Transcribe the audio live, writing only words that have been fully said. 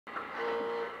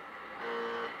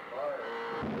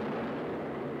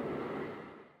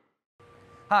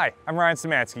Hi, I'm Ryan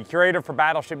Szymanski, curator for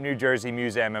Battleship New Jersey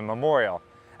Museum and Memorial.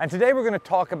 And today we're going to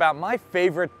talk about my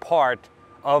favorite part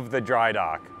of the dry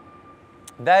dock.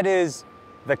 That is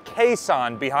the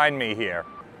caisson behind me here.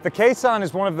 The caisson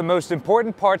is one of the most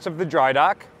important parts of the dry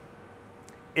dock.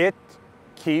 It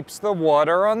keeps the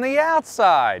water on the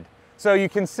outside. So you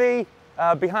can see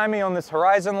behind me on this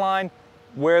horizon line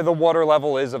where the water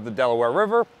level is of the Delaware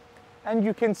River. And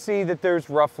you can see that there's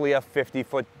roughly a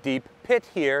 50-foot deep pit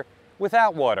here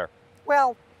without water.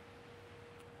 Well,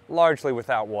 largely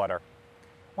without water.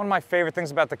 One of my favorite things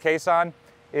about the caisson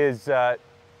is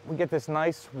we get this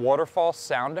nice waterfall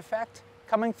sound effect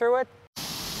coming through it.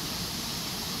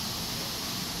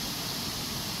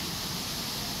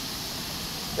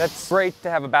 That's great to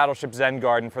have a Battleship Zen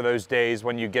garden for those days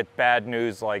when you get bad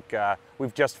news like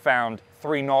we've just found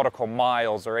 3 nautical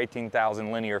miles or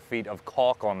 18,000 linear feet of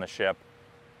caulk on the ship,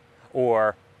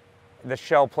 or the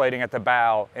shell plating at the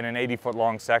bow in an 80-foot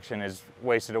long section is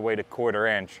wasted away to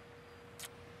 1/4 inch.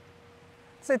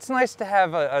 It's nice to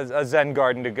have a Zen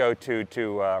garden to go to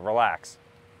relax.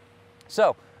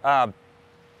 So,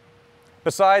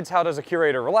 besides how does a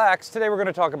curator relax, today we're going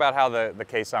to talk about how the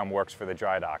caisson works for the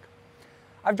dry dock.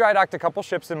 I've dry docked a couple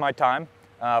ships in my time,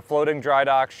 floating dry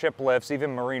docks, ship lifts,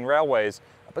 even marine railways,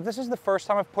 but this is the first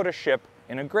time I've put a ship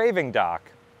in a graving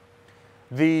dock.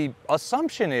 The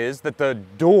assumption is that the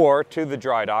door to the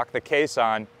dry dock, the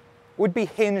caisson, would be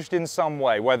hinged in some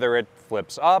way, whether it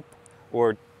flips up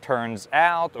or turns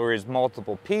out or is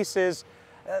multiple pieces.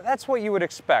 That's what you would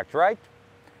expect, right?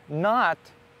 Not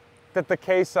that the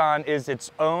caisson is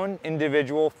its own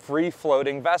individual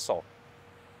free-floating vessel,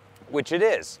 which it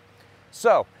is.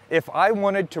 So, if I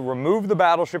wanted to remove the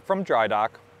battleship from dry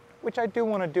dock, which I do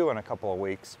want to do in a couple of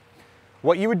weeks,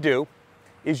 what you would do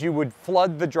is you would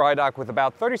flood the dry dock with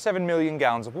about 37 million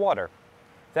gallons of water.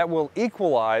 That will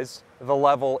equalize the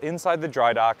level inside the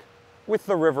dry dock with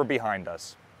the river behind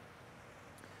us.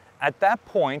 At that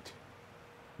point,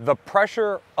 the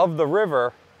pressure of the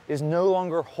river is no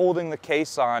longer holding the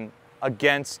caisson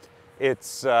against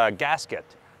its gasket.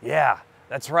 Yeah,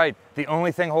 that's right. The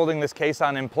only thing holding this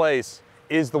caisson in place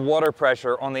is the water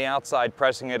pressure on the outside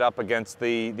pressing it up against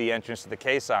the entrance to the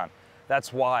caisson.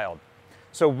 That's wild.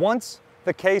 So once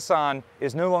the caisson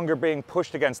is no longer being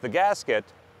pushed against the gasket,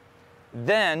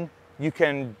 then you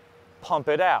can pump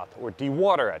it out or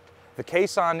dewater it. The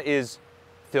caisson is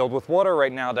filled with water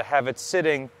right now to have it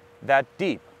sitting that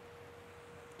deep.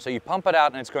 So you pump it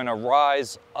out and it's going to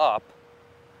rise up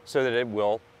so that it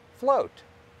will float,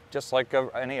 just like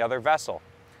any other vessel.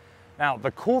 Now,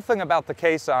 the cool thing about the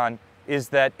caisson is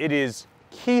that it is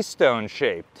keystone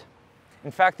shaped. In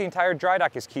fact, the entire dry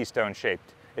dock is keystone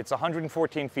shaped. It's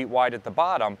 114 feet wide at the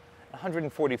bottom,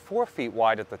 144 feet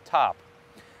wide at the top.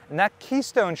 And that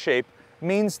keystone shape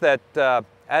means that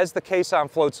as the caisson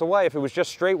floats away, if it was just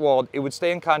straight walled, it would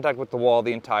stay in contact with the wall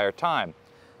the entire time.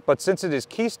 But since it is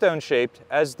keystone shaped,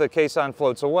 as the caisson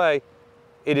floats away,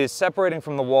 it is separating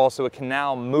from the wall so it can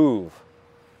now move.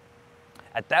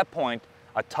 At that point,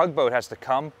 a tugboat has to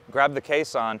come, grab the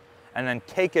caisson, and then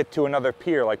take it to another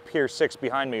pier, like Pier 6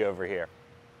 behind me over here.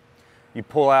 You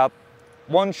pull out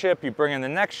one ship, you bring in the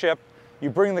next ship, you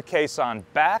bring the caisson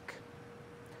back,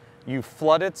 you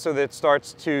flood it so that it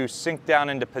starts to sink down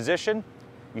into position.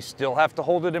 You still have to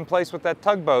hold it in place with that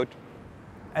tugboat.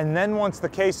 And then once the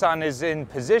caisson is in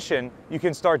position, you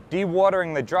can start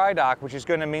dewatering the dry dock, which is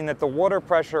going to mean that the water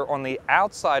pressure on the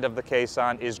outside of the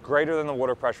caisson is greater than the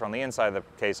water pressure on the inside of the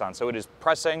caisson. So it is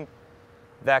pressing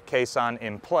that caisson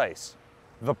in place.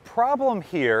 The problem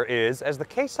here is, as the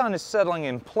caisson is settling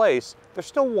in place, there's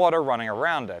still water running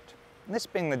around it. And this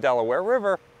being the Delaware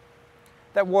River,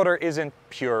 that water isn't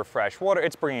pure fresh water.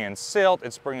 It's bringing in silt,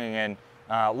 it's bringing in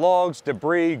logs,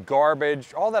 debris,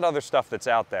 garbage, all that other stuff that's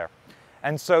out there.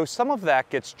 And so some of that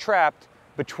gets trapped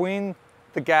between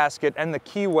the gasket and the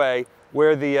keyway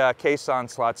where the caisson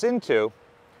slots into,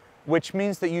 which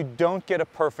means that you don't get a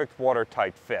perfect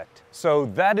watertight fit. So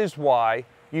that is why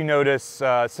you notice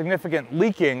significant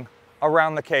leaking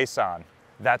around the caisson.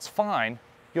 That's fine.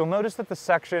 You'll notice that the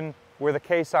section where the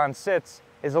caisson sits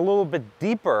is a little bit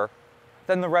deeper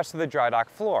than the rest of the dry dock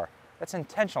floor. That's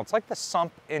intentional. It's like the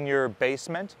sump in your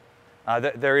basement.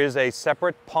 There is a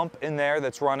separate pump in there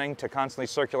that's running to constantly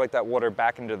circulate that water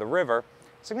back into the river,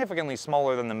 significantly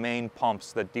smaller than the main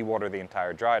pumps that dewater the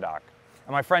entire dry dock.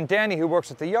 And my friend Danny, who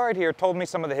works at the yard here, told me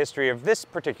some of the history of this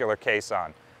particular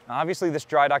caisson. Now, obviously, this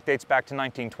dry dock dates back to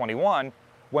 1921,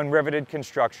 when riveted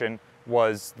construction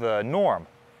was the norm.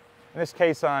 And this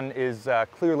caisson is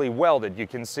clearly welded. You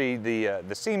can see the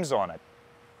seams on it.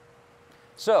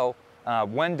 So,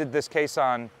 when did this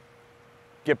caisson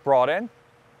get brought in?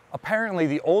 Apparently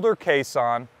the older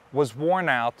caisson was worn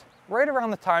out right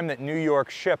around the time that New York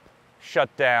ship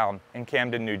shut down in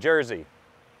Camden, New Jersey.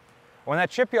 When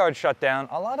that shipyard shut down,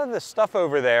 a lot of the stuff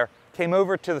over there came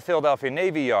over to the Philadelphia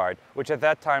Navy Yard, which at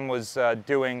that time was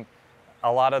doing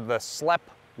a lot of the SLEP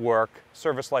work,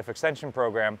 Service Life Extension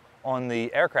Program, on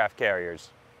the aircraft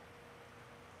carriers.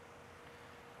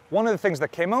 One of the things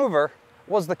that came over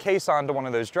was the caisson to one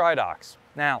of those dry docks.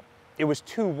 Now, it was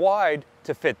too wide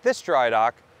to fit this dry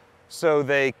dock, so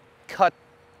they cut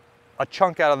a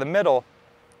chunk out of the middle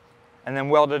and then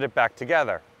welded it back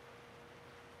together.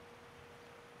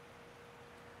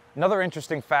 Another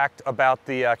interesting fact about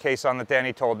the caisson that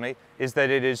Danny told me is that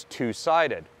it is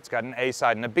two-sided. It's got an A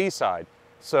side and a B side.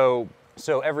 So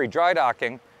every dry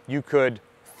docking, you could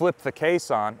flip the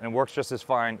caisson, and it works just as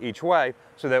fine each way,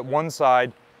 so that one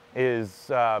side is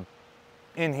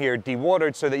in here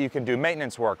dewatered so that you can do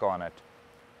maintenance work on it.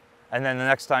 And then the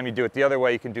next time you do it the other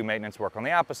way, you can do maintenance work on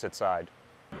the opposite side.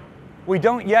 We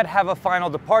don't yet have a final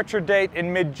departure date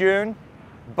in mid-June,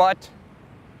 but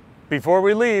before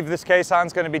we leave, this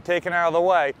caisson's going to be taken out of the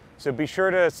way, so be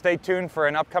sure to stay tuned for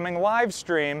an upcoming live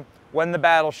stream when the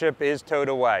Battleship is towed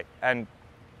away. And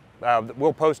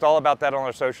we'll post all about that on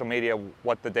our social media,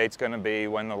 what the date's going to be,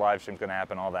 when the live stream's going to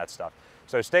happen, all that stuff.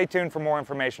 So stay tuned for more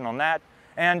information on that.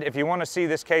 And if you want to see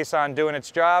this caisson doing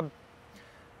its job,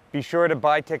 be sure to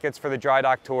buy tickets for the dry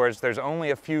dock tours. There's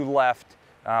only a few left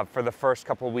for the first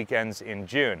couple of weekends in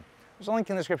June. There's a link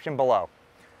in the description below.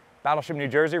 Battleship New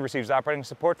Jersey receives operating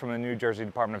support from the New Jersey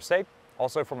Department of State,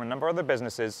 also from a number of other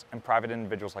businesses and private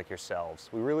individuals like yourselves.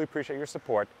 We really appreciate your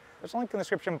support. There's a link in the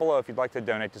description below if you'd like to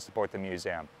donate to support the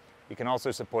museum. You can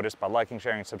also support us by liking,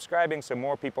 sharing, and subscribing so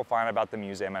more people find out about the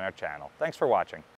museum and our channel. Thanks for watching.